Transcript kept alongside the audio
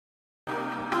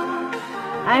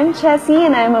I'm Chessie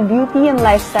and I'm a beauty and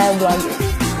lifestyle blogger.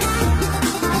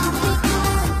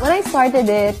 When I started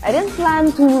it, I didn't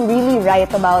plan to really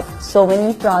write about so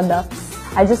many products.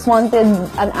 I just wanted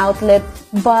an outlet,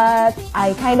 but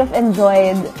I kind of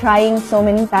enjoyed trying so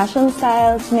many fashion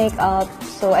styles, makeup,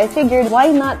 so I figured why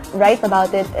not write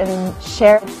about it and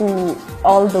share it to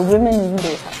all the women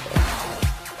readers out there.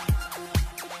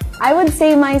 I would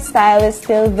say my style is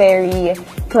still very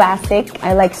classic.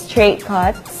 I like straight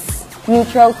cuts,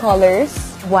 neutral colors,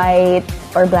 white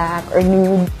or black or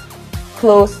nude,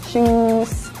 closed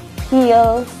shoes,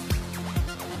 heels.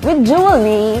 With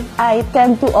jewelry, I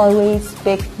tend to always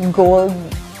pick gold.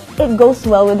 It goes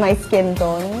well with my skin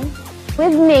tone.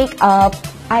 With makeup,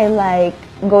 I like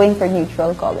going for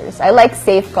neutral colors. I like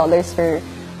safe colors for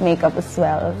makeup as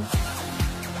well.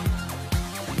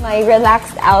 My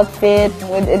relaxed outfit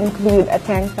would include a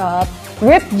tank top,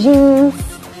 ripped jeans,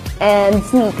 and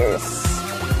sneakers.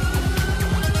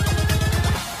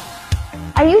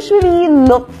 I usually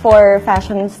look for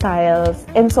fashion styles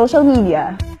in social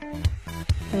media.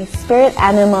 My spirit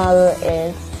animal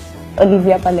is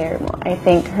Olivia Palermo. I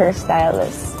think her style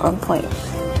is on point.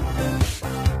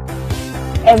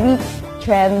 Every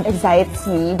trend excites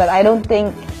me, but I don't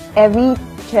think every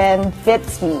trend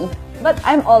fits me. But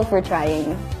I'm all for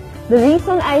trying. The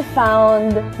reason I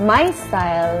found my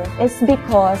style is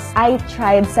because I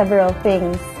tried several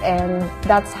things and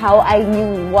that's how I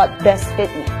knew what best fit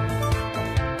me.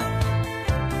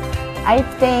 I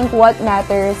think what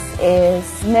matters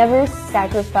is never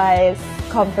sacrifice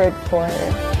comfort for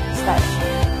style.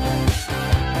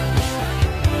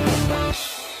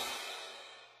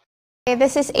 Hey,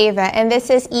 this is Ava and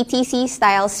this is ETC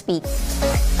Style Speak.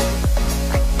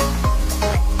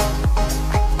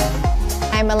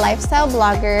 I'm a lifestyle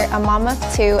blogger, a mom of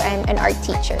two, and an art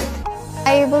teacher.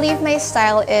 I believe my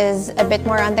style is a bit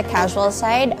more on the casual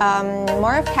side,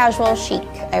 more of casual chic,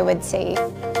 I would say.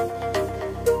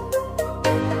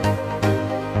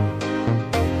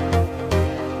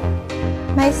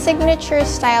 My signature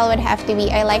style would have to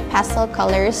be, I like pastel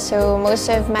colors, so most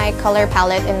of my color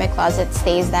palette in my closet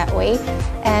stays that way,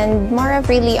 and more of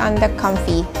really on the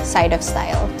comfy side of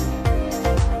style.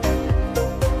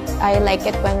 I like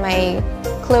it when my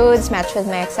clothes match with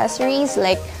my accessories,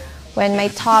 like when my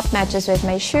top matches with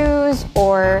my shoes,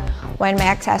 or when my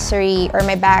accessory or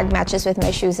my bag matches with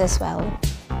my shoes as well.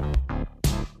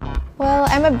 Well,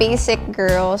 I'm a basic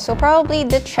girl, so probably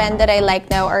the trend that I like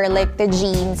now are like the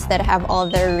jeans that have all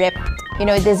the ripped,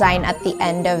 design at the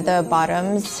end of the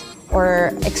bottoms,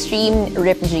 or extreme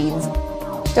ripped jeans.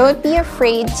 Don't be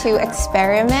afraid to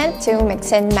experiment, to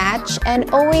mix and match, and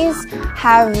always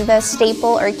have the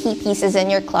staple or key pieces in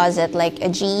your closet, like a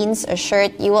jeans, a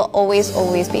shirt. You will always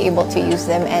be able to use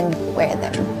them and wear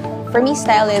them. For me,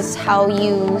 style is how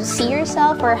you see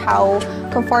yourself or how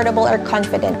comfortable or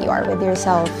confident you are with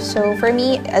yourself. So for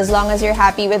me, as long as you're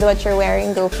happy with what you're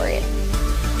wearing, go for it.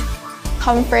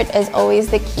 Comfort is always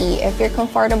the key. If you're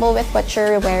comfortable with what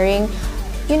you're wearing,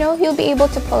 you'll be able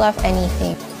to pull off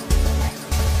anything.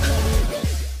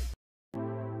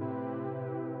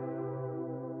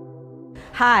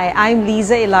 Hi, I'm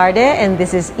Liza Ilarde and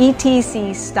this is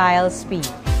ETC Style Speak.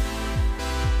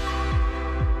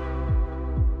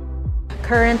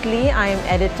 Currently, I'm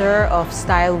editor of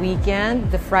Style Weekend,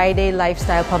 the Friday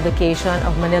lifestyle publication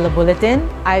of Manila Bulletin.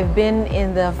 I've been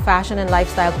in the fashion and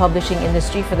lifestyle publishing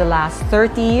industry for the last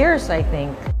 30 years, I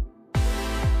think.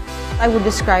 I would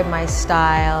describe my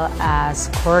style as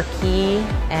quirky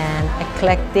and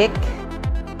eclectic.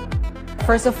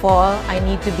 First of all, I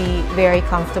need to be very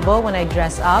comfortable when I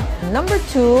dress up. Number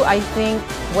two, I think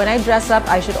when I dress up,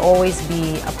 I should always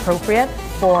be appropriate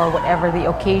for whatever the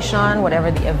occasion,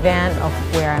 whatever the event of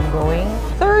where I'm going.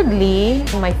 Thirdly,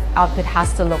 my outfit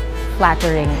has to look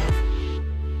flattering.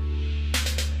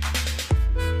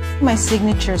 My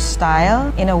signature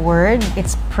style, in a word,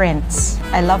 it's prints.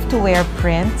 I love to wear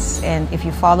prints, and if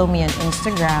you follow me on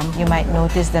Instagram, you might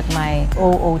notice that my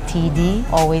OOTD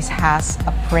always has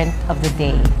a print of the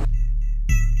day.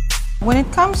 When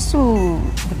it comes to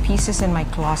the pieces in my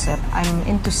closet, I'm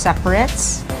into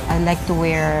separates. I like to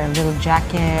wear little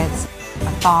jackets,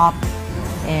 a top,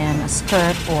 and a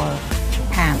skirt or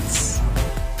pants.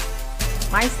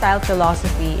 My style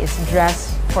philosophy is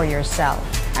dress for yourself.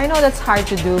 I know that's hard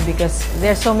to do because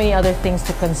there's so many other things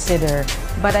to consider,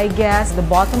 but I guess the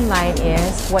bottom line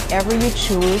is whatever you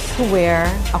choose to wear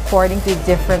according to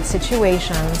different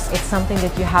situations, it's something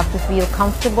that you have to feel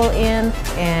comfortable in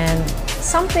and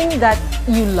something that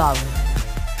you love.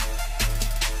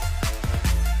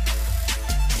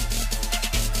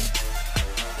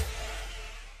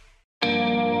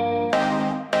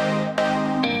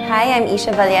 Hi, I'm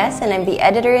Isha Valles and I'm the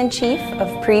editor-in-chief of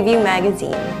Preview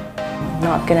Magazine. I'm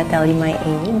not gonna tell you my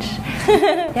age.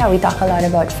 Yeah, we talk a lot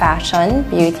about fashion,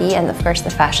 beauty, and of course the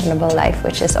fashionable life,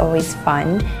 which is always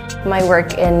fun. My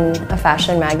work in a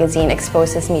fashion magazine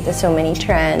exposes me to so many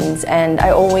trends, and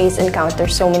I always encounter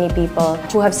so many people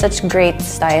who have such great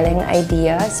styling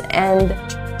ideas, and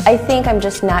I think I'm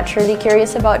just naturally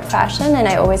curious about fashion, and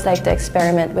I always like to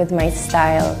experiment with my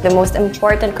style. The most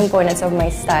important components of my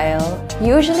style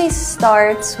usually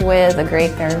starts with a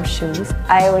great pair of shoes.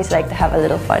 I always like to have a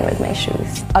little fun with my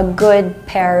shoes. A good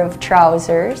pair of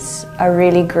trousers, a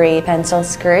really great pencil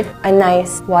skirt, a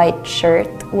nice white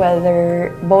shirt,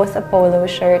 whether both a polo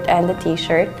shirt and a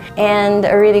t-shirt, and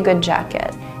a really good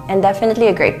jacket. And definitely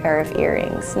a great pair of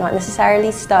earrings. Not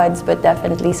necessarily studs, but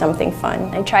definitely something fun.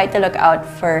 I try to look out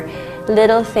for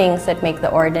little things that make the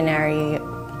ordinary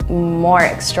more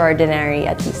extraordinary,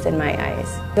 at least in my eyes.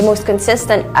 The most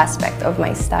consistent aspect of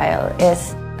my style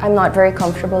is I'm not very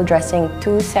comfortable dressing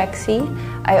too sexy.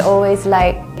 I always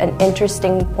like an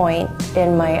interesting point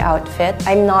in my outfit.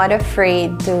 I'm not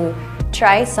afraid to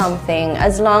try something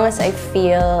as long as I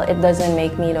feel it doesn't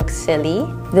make me look silly.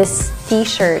 This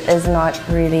t-shirt is not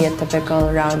really a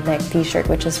typical round neck t-shirt,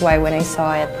 which is why when I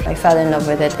saw it, I fell in love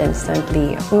with it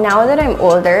instantly. Now that I'm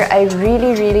older, I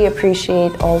really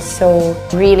appreciate also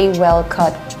really well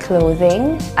cut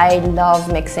clothing. I love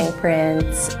mixing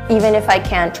prints. Even if I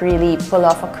can't really pull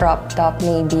off a crop top,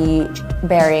 maybe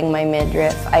bearing my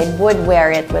midriff, I would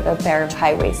wear it with a pair of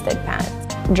high-waisted pants.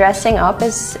 Dressing up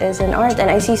is an art, and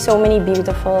I see so many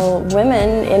beautiful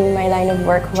women in my line of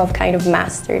work who have kind of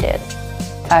mastered it.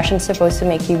 Fashion's supposed to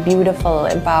make you beautiful,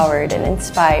 empowered, and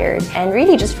inspired, and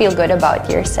really just feel good about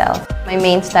yourself. My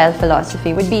main style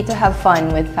philosophy would be to have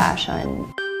fun with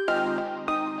fashion.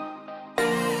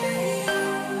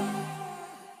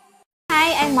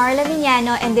 Hi, I'm Marla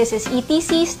Viñano, and this is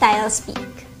ETC Style Speak.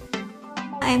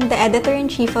 I'm the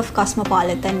editor-in-chief of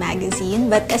Cosmopolitan magazine,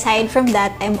 but aside from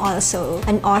that, I'm also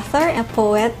an author, a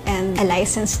poet, and a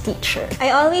licensed teacher.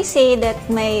 I always say that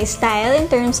my style in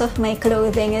terms of my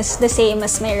clothing is the same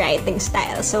as my writing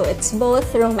style, so it's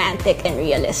both romantic and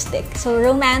realistic. So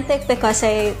romantic because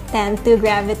I tend to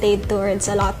gravitate towards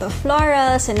a lot of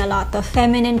florals and a lot of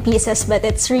feminine pieces, but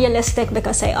it's realistic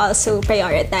because I also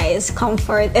prioritize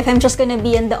comfort. If I'm just gonna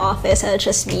be in the office, I'll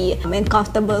just be in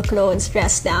comfortable clothes,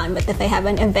 dressed down, but if I have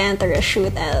an event or a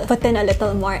shoot, I'll put in a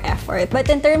little more effort. But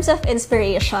in terms of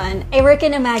inspiration, I work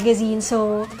in a magazine,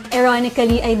 so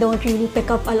ironically, I don't really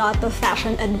pick up a lot of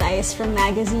fashion advice from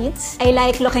magazines. I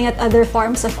like looking at other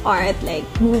forms of art like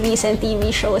movies and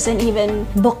TV shows and even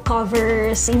book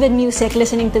covers, even music.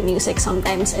 Listening to music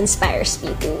sometimes inspires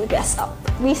me to dress up.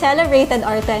 We celebrated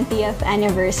our 20th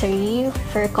anniversary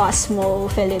for Cosmo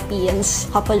Philippines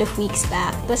a couple of weeks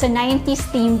back. It was a 90s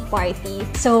themed party.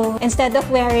 So instead of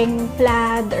wearing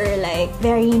plaid or like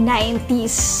very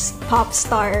 90s pop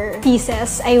star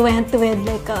pieces, I went with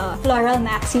like a floral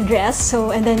maxi dress. So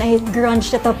and then I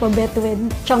grunged it up a bit with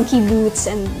chunky boots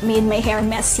and made my hair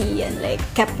messy and like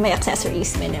kept my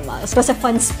accessories minimal. So it was a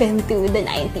fun spin to the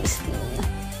 90s theme.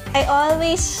 I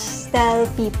always tell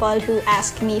people who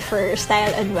ask me for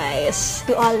style advice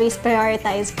to always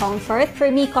prioritize comfort. For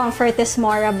me, comfort is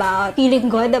more about feeling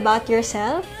good about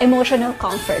yourself. Emotional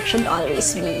comfort should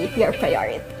always be your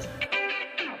priority.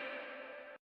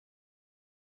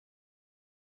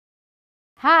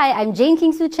 Hi, I'm Jane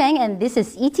King-Su Cheng, and this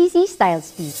is ETC Style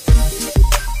Speak.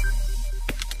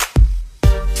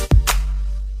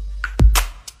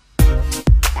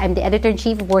 I'm the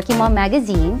editor-in-chief of Working Mom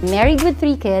magazine, married with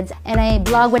 3 kids, and I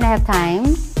blog when I have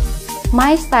time.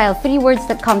 My style, 3 words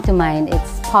that come to mind,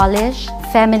 it's polished,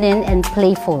 feminine, and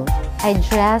playful. I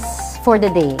dress for the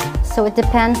day, so it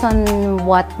depends on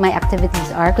what my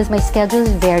activities are because my schedule is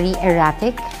very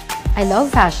erratic. I love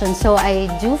fashion, so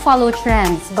I do follow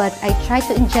trends, but I try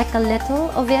to inject a little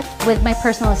of it with my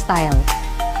personal style.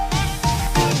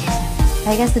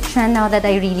 I guess the trend now that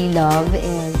I really love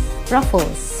is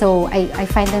ruffles, so I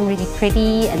find them really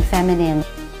pretty and feminine.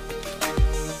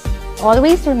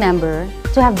 Always remember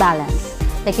to have balance.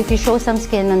 Like if you show some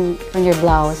skin on your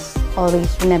blouse,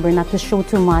 always remember not to show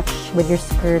too much with your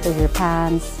skirt or your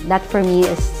pants. That for me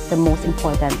is the most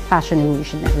important fashion rule you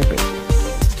should never break.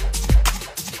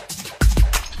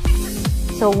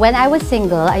 So when I was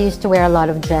single, I used to wear a lot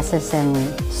of dresses and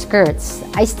skirts.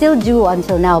 I still do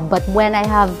until now, but when I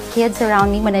have kids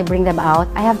around me, when I bring them out,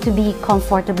 I have to be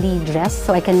comfortably dressed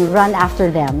so I can run after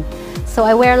them. So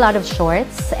I wear a lot of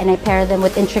shorts and I pair them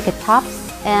with intricate tops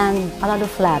and a lot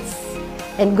of flats.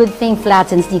 And good thing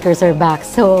flats and sneakers are back,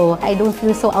 so I don't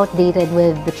feel so outdated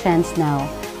with the trends now.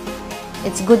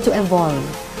 It's good to evolve.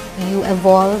 You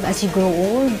evolve as you grow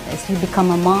old, as you become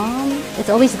a mom. It's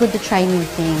always good to try new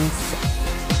things.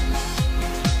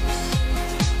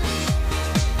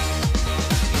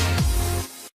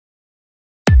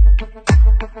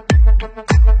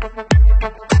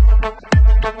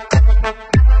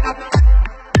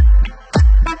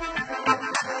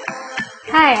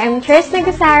 Hi, I'm Trish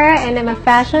Negusara and I'm a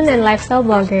fashion and lifestyle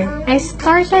blogger. I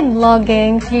started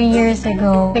blogging 3 years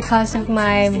ago because of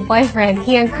my boyfriend.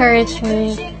 He encouraged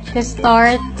me to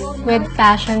start with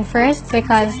fashion first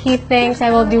because he thinks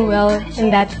I will do well in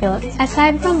that field.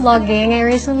 Aside from blogging, I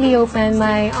recently opened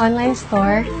my online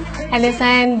store. I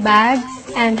design bags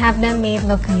and have them made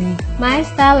locally. My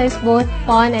style is both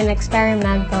fun and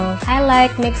experimental. I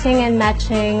like mixing and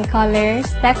matching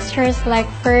colors, textures like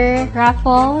fur,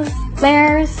 ruffles,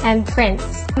 flares, and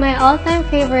prints. My all-time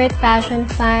favorite fashion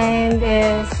find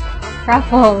is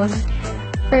ruffles.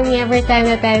 For me, every time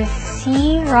that I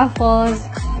see ruffles,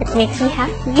 it makes me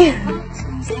happy.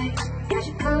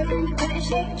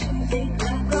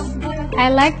 I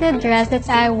like the dress that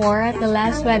I wore at the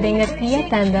last wedding that we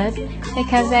attended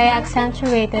because I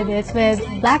accentuated it with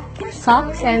black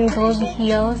socks and gold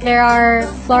heels. There are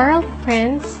floral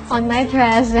prints on my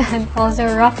dress and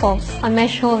also ruffles on my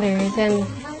shoulders, and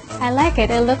I like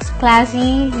it. It looks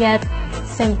classy yet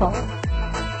simple.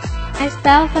 My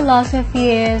style philosophy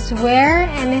is wear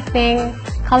anything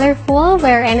colorful,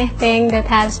 wear anything that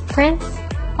has prints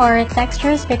or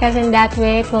textures because in that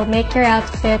way it will make your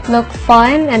outfit look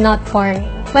fun and not boring.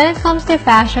 When it comes to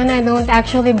fashion, I don't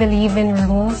actually believe in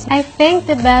rules. I think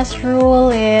the best rule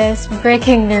is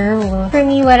breaking the rule. For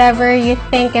me, whatever you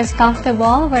think is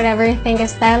comfortable, whatever you think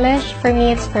is stylish, for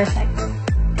me it's perfect.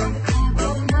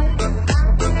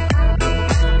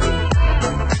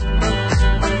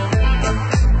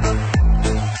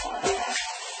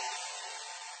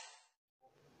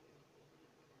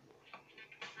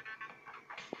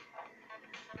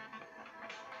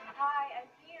 Hi, I'm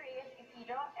Pirid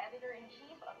Isidro,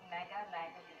 Editor-in-Chief of Mega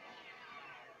Magazine.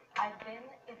 I've been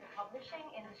in the publishing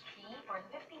industry for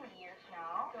 15 years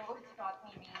now, so it's taught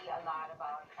me really a lot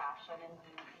about fashion and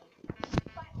beauty.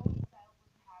 My own style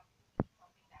would have to be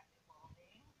something that's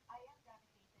evolving. I am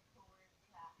gravitated towards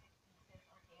classic pieces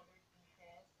or tailored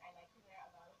pieces. I like to wear a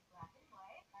lot of black and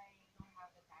white. I don't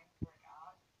have the time to work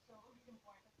out, so it's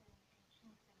important for me to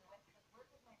choose silhouettes that work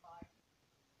with my body.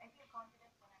 I feel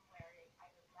confident when I'm wearing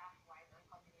either black, white, or a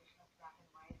combination of black and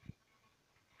white.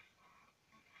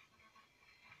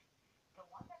 The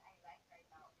one that I like right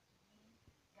now is really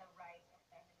the rise of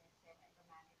feminism and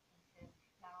romantic pieces,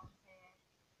 blouses,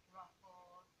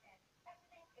 ruffles, and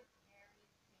everything is very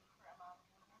safe for a lot of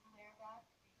women to wear that.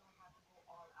 They don't have to go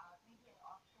all out. Maybe an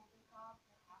off-shoulder top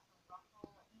that has some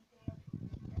ruffle detail,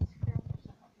 and skirts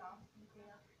or some blouse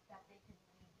detail that they can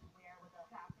maybe wear with a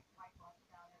classic white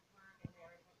button-down at work and wear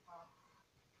it with tops.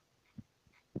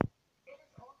 It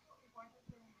is also important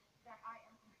for me that I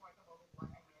am comfortable with what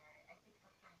I wear. I think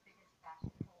that's the biggest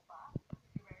fashion faux pas. If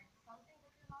you're wearing something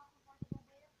that you're not comfortable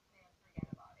with, then forget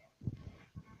about it.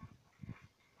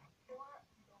 For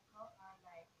local,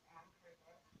 like Anne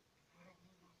Curtis,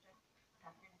 Nadine Lucent,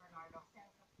 Catherine Bernardo,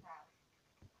 sense of style,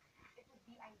 it would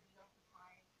be ideal to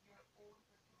find your own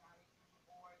personality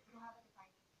or to have a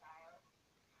defining style.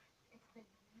 It's the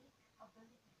unique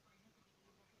ability for you to be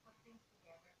able to put things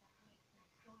together that makes you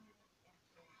so unique and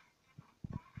so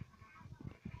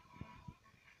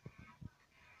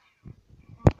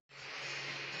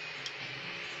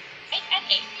at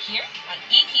 8 here on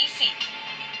ETC.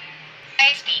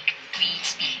 I speak, we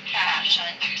speak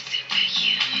fashion.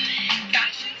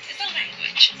 Fashion is a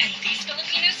language, and these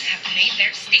Filipinos have made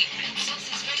their statements.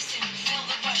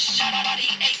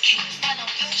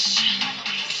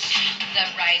 The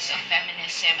rise of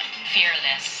feminism,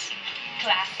 fearless,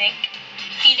 classic,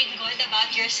 feeling good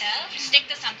about yourself. Stick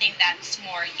to something that's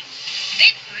more you.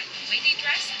 They define the way they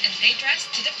dress, and they dress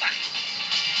to define.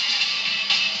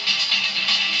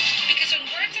 Because when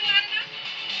words are not enough,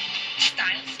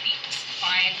 style speaks.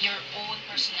 Find your own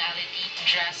personality.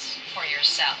 Dress for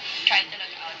yourself. Try to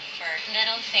look out for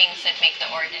little things that make the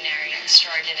ordinary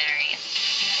extraordinary.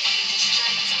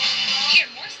 Hear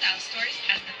more style stories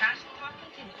as the fashion talk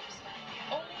continues.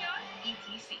 Only on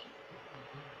ETC.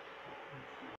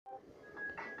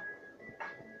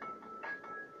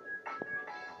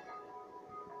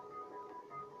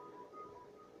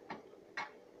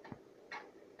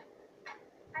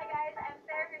 Hi guys, I'm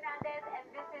Sarah Hernandez and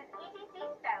this is ETC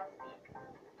Style Speak.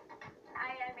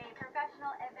 I am a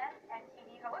professional event and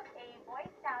TV host, a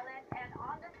voice talent, and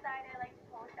on the side I like to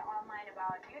post online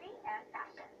about beauty and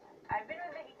fashion. I've been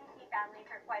with the ETC family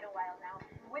for quite a while now.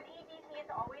 With ETC,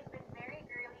 it's always been very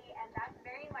girly, and that's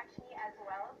very much me as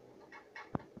well.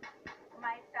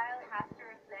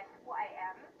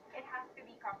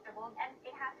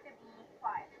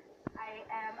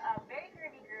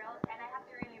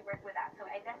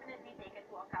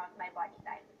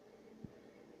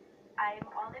 I'm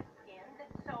olive skinned,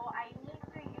 so I need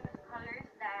to use colors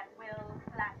that will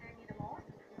flatter me the most.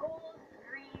 Gold,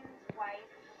 greens, white,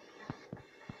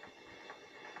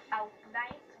 a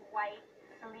nice white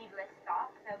sleeveless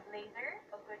top, a blazer,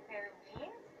 a good pair of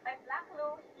jeans, my black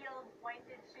low-heeled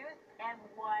pointed shoes, and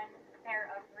one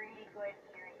pair of really good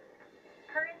earrings.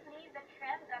 Currently, the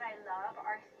trend that I love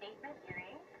are statement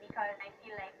earrings because I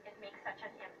feel like it makes such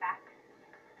an impact.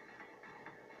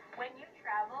 When you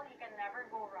travel, you can never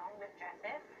go wrong with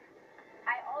dresses.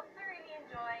 I also really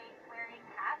enjoy wearing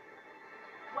hats.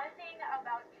 One thing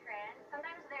about trends,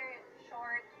 sometimes they're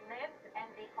short-lived and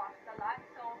they cost a lot.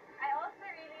 So I also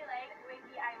really like doing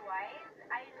DIYs.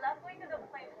 I love going to the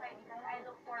Play Play because I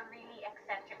look for really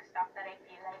eccentric stuff that I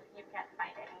feel like you can't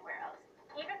find anywhere else.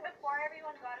 Even before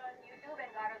everyone got on YouTube and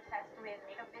got obsessed with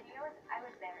makeup videos, I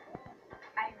was there.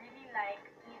 I really like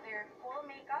either full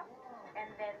makeup and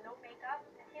then no makeup.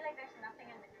 I feel like there's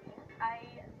nothing in between. I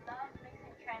love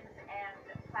mixing trends and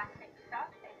classic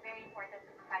stuff. It's very important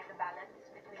to find the balance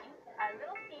between. A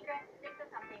little secret, stick to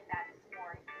something that's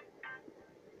more you.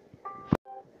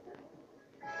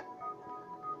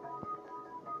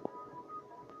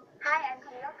 Hi, I'm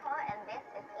Camille Ko, and this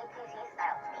is ETC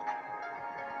Style Speak.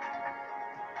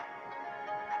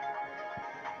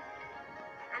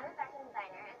 I'm a fashion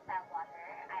designer and style blogger.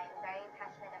 I'm very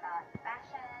passionate about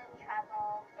fashion,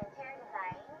 travel, interior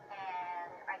design,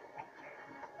 and architecture.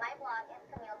 My blog is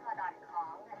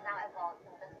camilleco.com has now evolved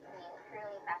from just being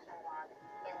purely fashion blog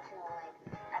into like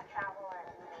a travel and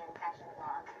beauty and fashion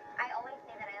blog. I always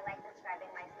say that I like describing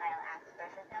my style as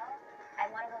versatile. I'm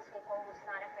one of those people who's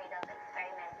not afraid of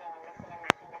experimenting and mixing and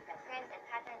matching different prints and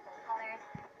patterns and colors.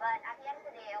 But at the end of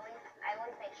the day, I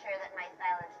always make sure that my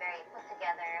style is very put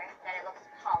together, that it looks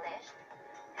polished.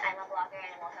 I'm a blogger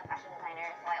and I'm also a fashion designer,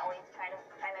 so I always try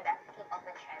my best to keep up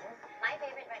with trends. My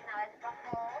favorite right now is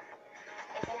ruffles.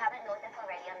 If you haven't noticed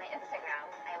already on my Instagram,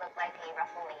 I look like a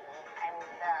ruffle lady. I'm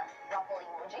the ruffle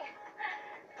emoji.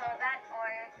 So that or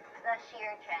the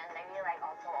sheer trend. I really like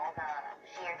also all the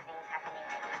sheer things happening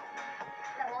right now.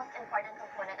 The most important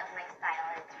component of my style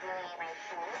is really my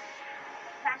shoes.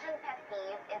 Fashion pet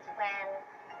peeve is when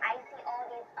I see all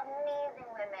these amazing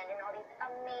women in all these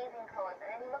amazing clothes, and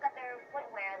then you look at their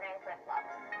footwear and they're in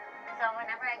flip-flops. So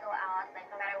whenever I go out, like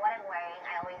no matter what I'm wearing,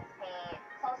 I always pay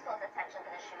close attention to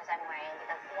the shoes I'm wearing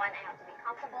because one, I have to be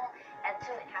comfortable, and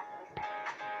two, it has to be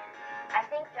stylish. I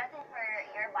think dressing for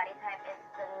your body type is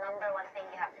the number one thing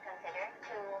you have to consider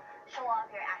to show off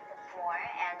your assets more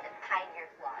and hide your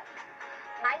flaws.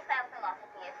 My style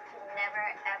philosophy is to never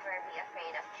ever be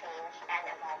afraid of change and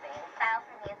evolving. Style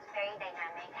for me is very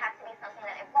dynamic. It has to be something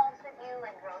that evolves with you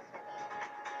and grows with you.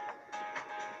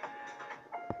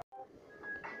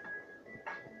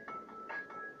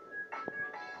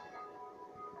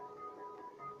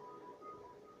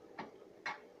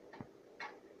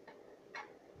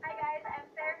 Hi guys, I'm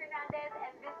Sarah Hernandez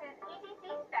and this is ETC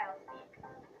Style Speak.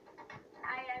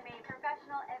 I am a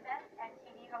professional event and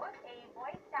TV host, a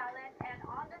voice talent, and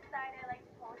on the side I like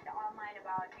to post online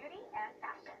about beauty and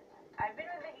fashion. I've been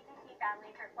with the ETC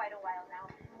family for quite a while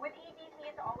now. With ETC,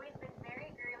 it's always been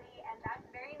very girly, and that's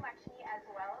very much me as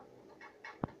well.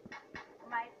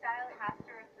 My style has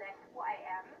to reflect who I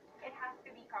am. It has to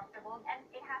be comfortable, and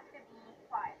it has to be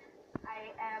fun.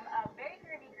 I am a very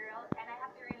curvy girl, and I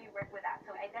have to really work with that,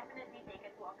 so I definitely take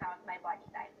into account my body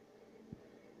type.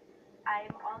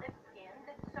 I'm olive skinned,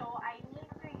 so I need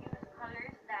to use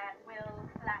colors that will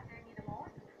flatter me the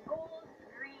most. Gold,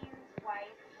 greens,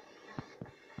 white,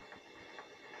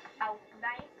 a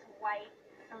nice white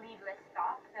sleeveless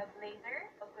top, a blazer,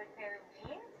 a good pair of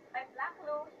jeans, my black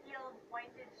low-heeled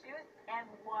pointed shoes, and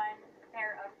one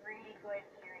pair of really good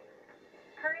earrings.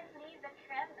 Currently, the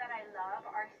trend that I love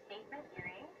are statement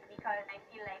earrings because I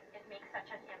feel like it makes such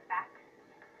an impact.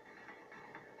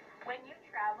 When you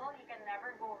travel, you can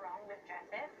never go wrong with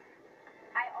dresses.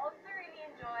 I also really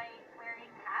enjoy wearing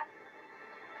hats.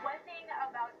 One thing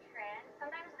about trends,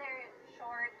 sometimes they're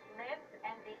short-lived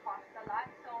and they cost a lot.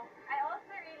 So I also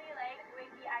really like doing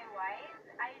DIYs.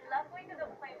 I love going to the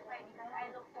Play Play because I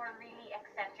look for really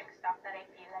eccentric stuff that I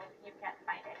feel like you can't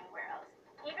find anywhere else.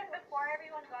 Even before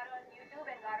everyone got on YouTube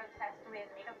and got obsessed with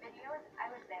makeup videos, I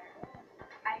was there.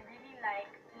 I really like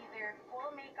either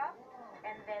full makeup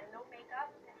and then no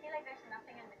makeup. I feel like there's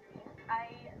nothing in between. I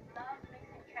love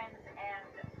mixing trends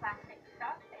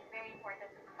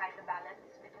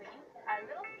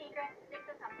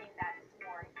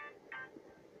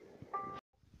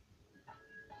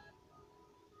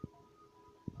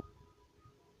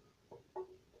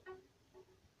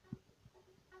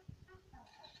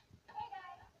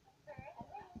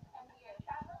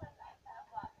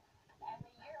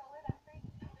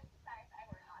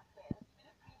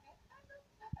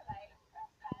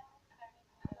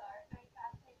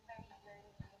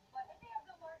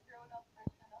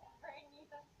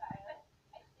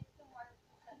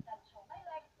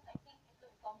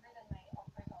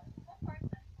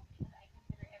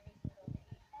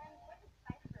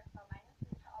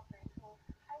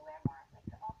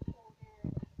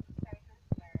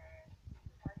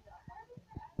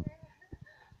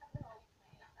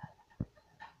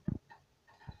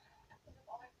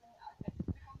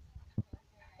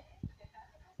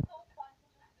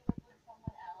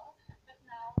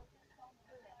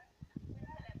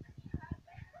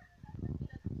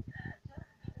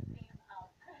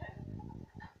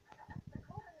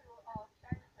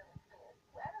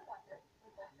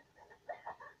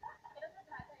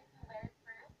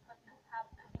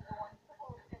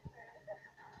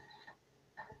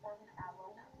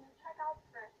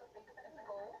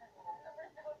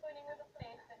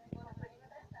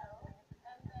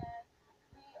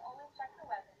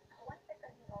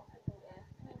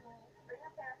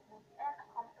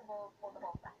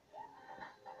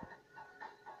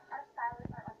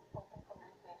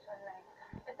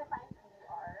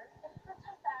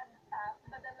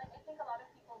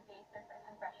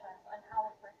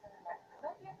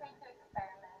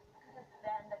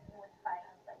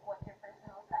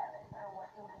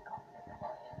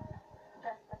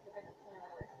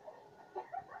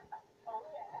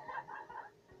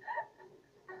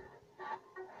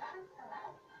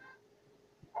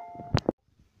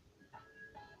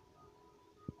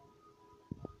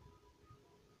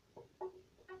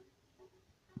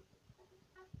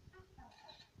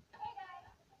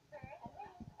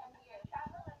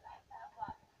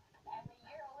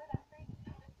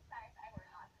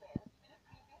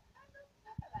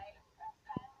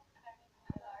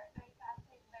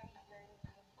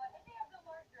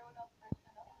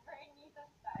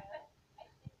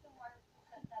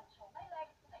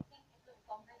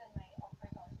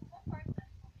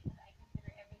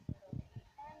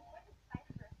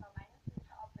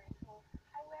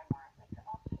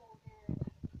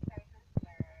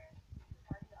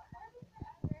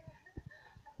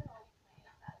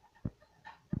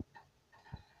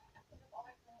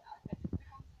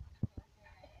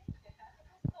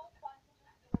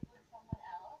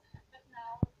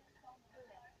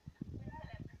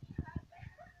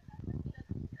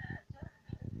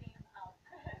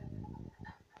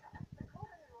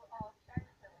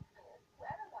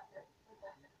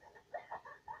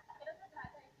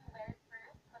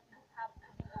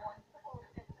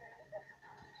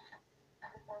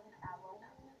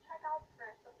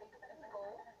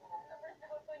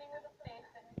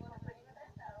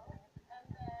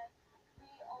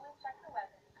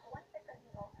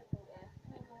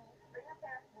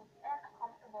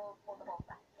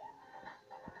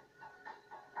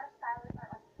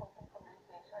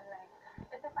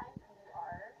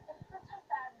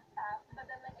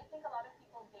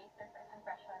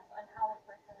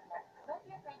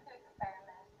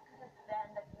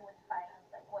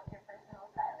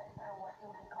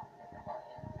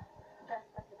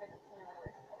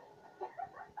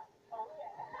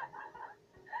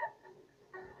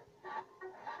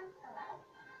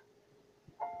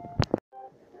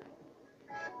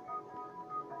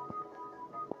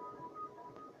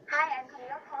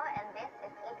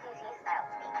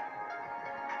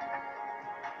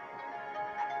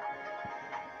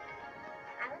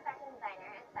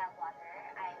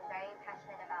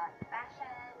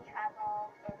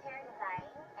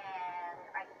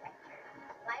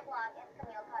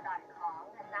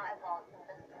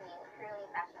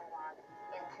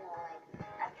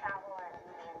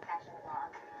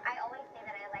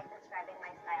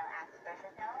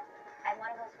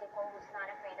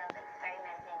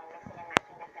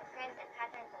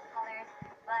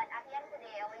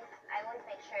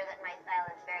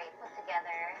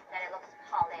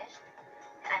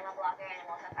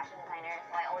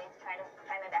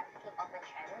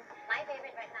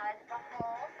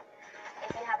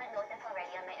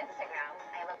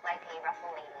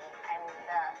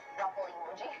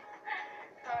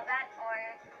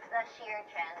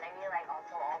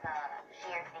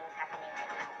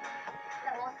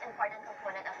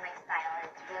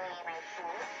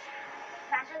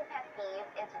peeve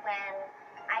is when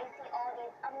I see all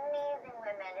these amazing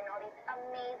women in all these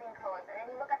amazing clothes, and then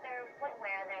you look at their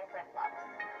footwear and they're in flip-flops.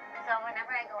 So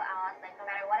whenever I go out, like no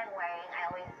matter what I'm wearing,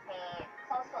 I always pay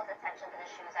close attention to the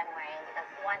shoes I'm wearing because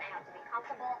one, I have to be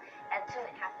comfortable, and two,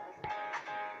 it has to be stylish.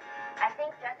 I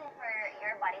think dressing for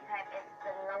your body type is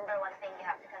the number one thing you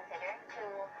have to consider to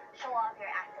show off your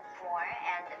assets more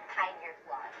and hide your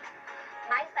flaws.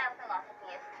 My style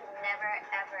philosophy is to never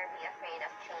ever be afraid of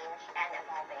change and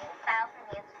evolving. Style for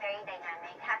me is very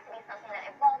dynamic. It has to be something that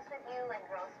evolves with you and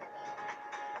grows with you.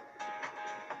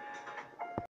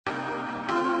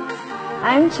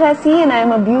 I'm Chessie and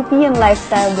I'm a beauty and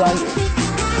lifestyle blogger.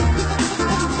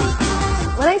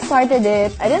 When I started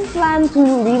it, I didn't plan to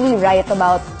really write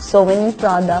about so many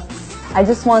products. I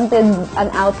just wanted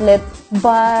an outlet,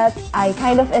 but I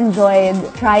kind of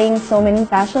enjoyed trying so many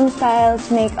fashion styles,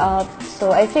 makeup,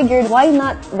 so I figured why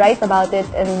not write about it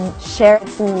and share it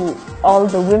to all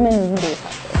the women readers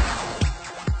out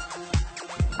there.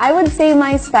 I would say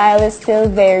my style is still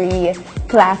very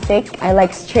classic. I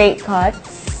like straight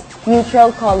cuts,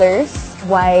 neutral colors,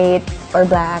 white or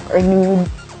black or nude,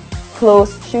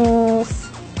 closed shoes,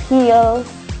 heels.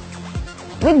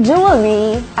 With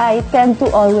jewelry, I tend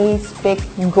to always pick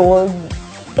gold.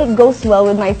 It goes well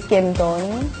with my skin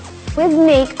tone. With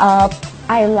makeup,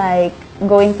 I like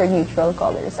going for neutral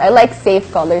colors. I like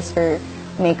safe colors for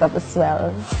makeup as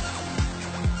well.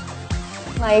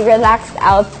 My relaxed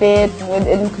outfit would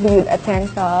include a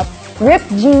tank top, ripped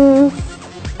jeans,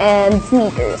 and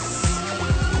sneakers.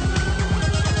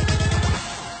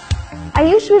 I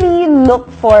usually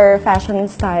look for fashion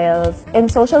styles in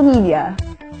social media.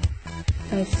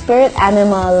 My spirit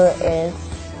animal is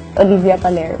Olivia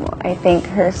Palermo. I think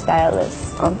her style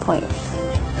is on point.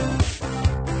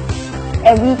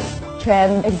 Every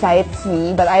trend excites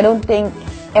me, but I don't think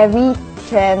every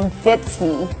trend fits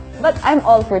me. But I'm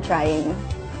all for trying.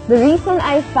 The reason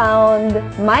I found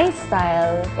my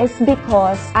style is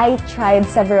because I tried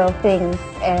several things,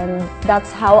 and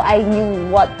that's how I knew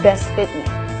what best fit me.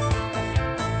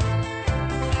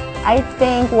 I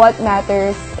think what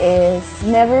matters is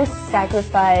never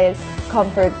sacrifice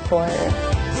comfort for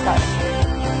style.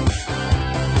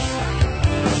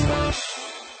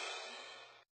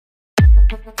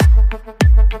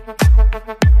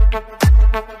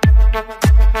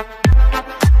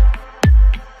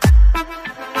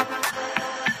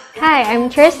 Hi, I'm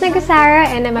Trish Nagusara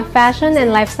and I'm a fashion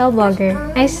and lifestyle blogger.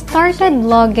 I started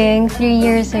blogging 3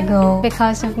 years ago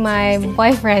because of my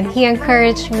boyfriend. He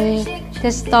encouraged me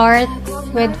to start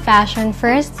with fashion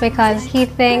first because he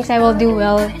thinks I will do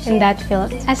well in that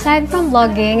field. Aside from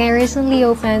blogging, I recently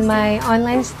opened my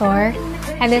online store.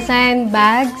 I design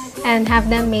bags and have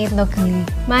them made locally.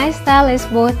 My style is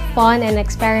both fun and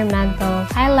experimental.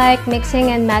 I like mixing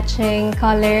and matching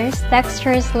colors,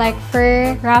 textures like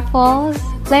fur, ruffles,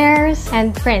 flares,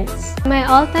 and prints. My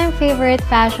all-time favorite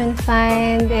fashion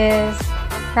find is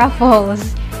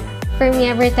ruffles. For me,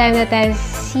 every time that I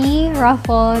see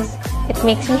ruffles, it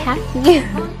makes me happy.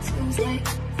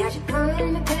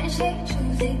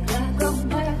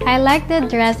 I like the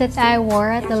dress that I wore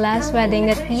at the last wedding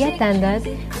that we attended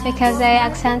because I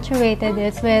accentuated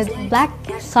it with black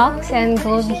socks and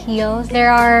gold heels.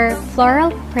 There are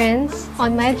floral prints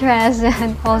on my dress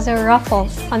and also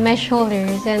ruffles on my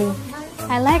shoulders, and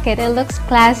I like it. It looks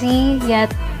classy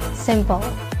yet simple.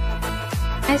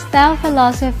 My style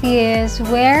philosophy is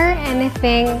wear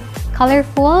anything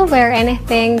colorful, wear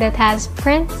anything that has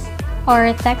prints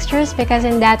or textures because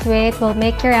in that way it will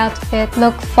make your outfit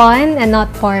look fun and not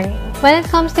boring. When it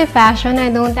comes to fashion, I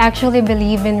don't actually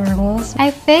believe in rules. I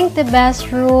think the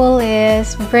best rule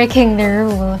is breaking the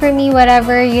rule. For me,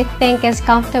 whatever you think is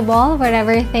comfortable,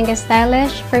 whatever you think is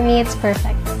stylish, for me it's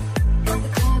perfect.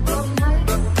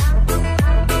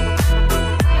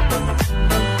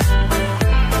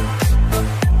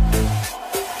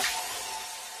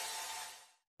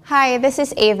 Hi, this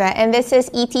is Ava, and this is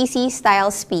ETC Style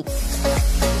Speak.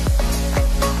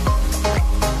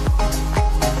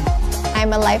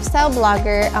 I'm a lifestyle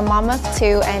blogger, a mom of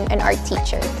two, and an art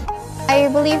teacher. I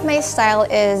believe my style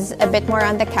is a bit more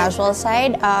on the casual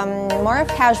side, more of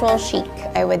casual chic,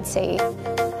 I would say.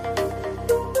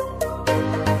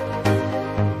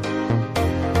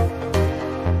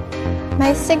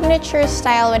 My signature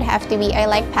style would have to be, I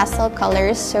like pastel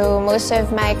colors, so most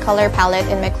of my color palette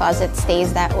in my closet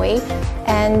stays that way,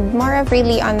 and more of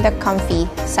really on the comfy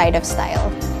side of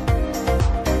style.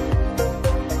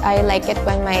 I like it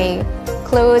when my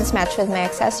clothes match with my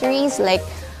accessories, like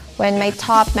when my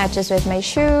top matches with my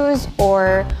shoes,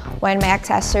 or when my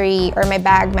accessory or my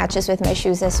bag matches with my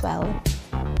shoes as well.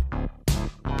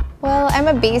 Well, I'm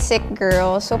a basic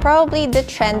girl, so probably the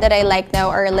trend that I like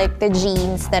now are like the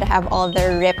jeans that have all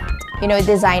the ripped,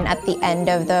 design at the end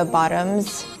of the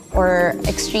bottoms, or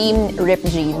extreme ripped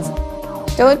jeans.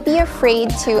 Don't be afraid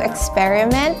to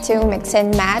experiment, to mix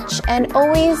and match, and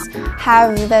always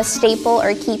have the staple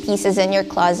or key pieces in your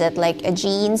closet like a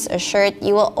jeans, a shirt.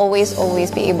 You will always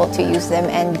be able to use them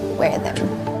and wear them.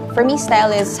 For me,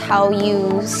 style is how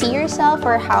you see yourself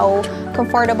or how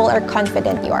comfortable or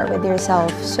confident you are with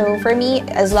yourself. So for me,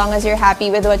 as long as you're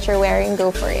happy with what you're wearing,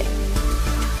 go for it.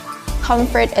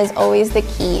 Comfort is always the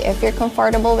key. If you're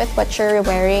comfortable with what you're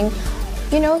wearing,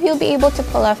 you'll be able to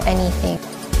pull off anything.